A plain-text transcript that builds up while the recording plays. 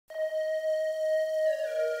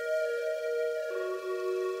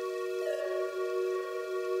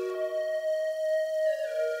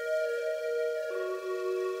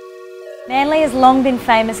Manly has long been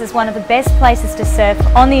famous as one of the best places to surf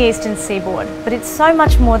on the eastern seaboard, but it's so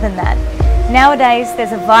much more than that. Nowadays,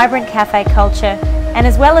 there's a vibrant cafe culture, and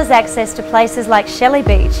as well as access to places like Shelley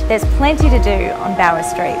Beach, there's plenty to do on Bowers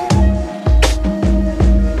Street.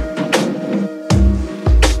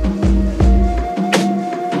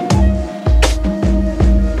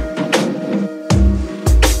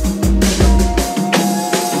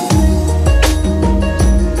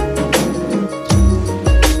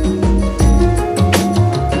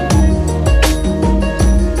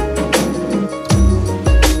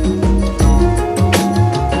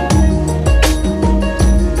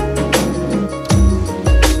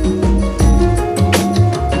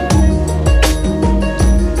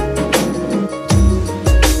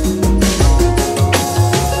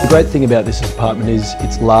 The great thing about this apartment is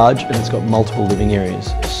it's large and it's got multiple living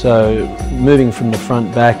areas. So moving from the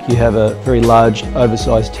front back, you have a very large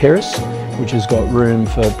oversized terrace which has got room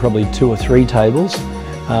for probably 2 or 3 tables.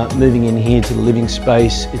 Moving in here to the living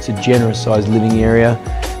space, it's a generous sized living area.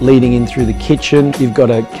 Leading in through the kitchen, you've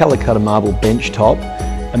got a Calcutta marble bench top,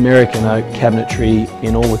 American oak cabinetry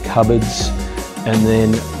in all the cupboards, and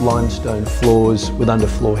then limestone floors with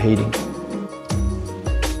underfloor heating.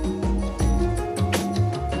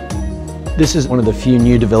 This is one of the few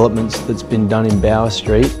new developments that's been done in Bowers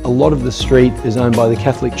Street. A lot of the street is owned by the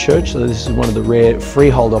Catholic Church, so this is one of the rare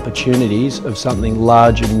freehold opportunities of something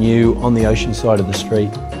large and new on the ocean side of the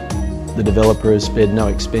street. The developer has spared no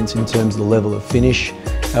expense in terms of the level of finish.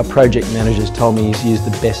 Our project manager's told me he's used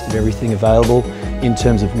the best of everything available in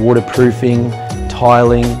terms of waterproofing,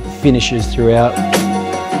 tiling, finishes throughout.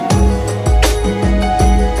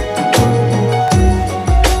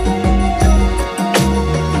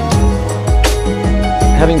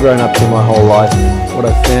 Having grown up here my whole life, what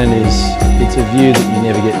I've found is it's a view that you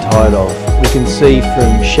never get tired of. We can see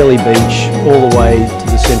from Shelley Beach all the way to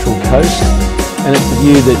the Central Coast, and it's a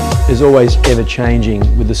view that is always ever changing,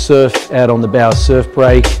 with the surf out on the Bowers surf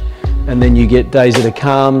break, and then you get days that are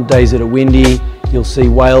calm, days that are windy. You'll see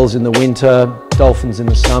whales in the winter, dolphins in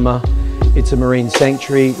the summer. It's a marine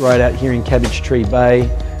sanctuary right out here in Cabbage Tree Bay.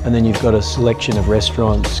 And then you've got a selection of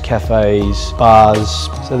restaurants, cafes, bars.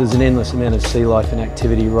 So there's an endless amount of sea life and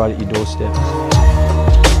activity right at your doorstep.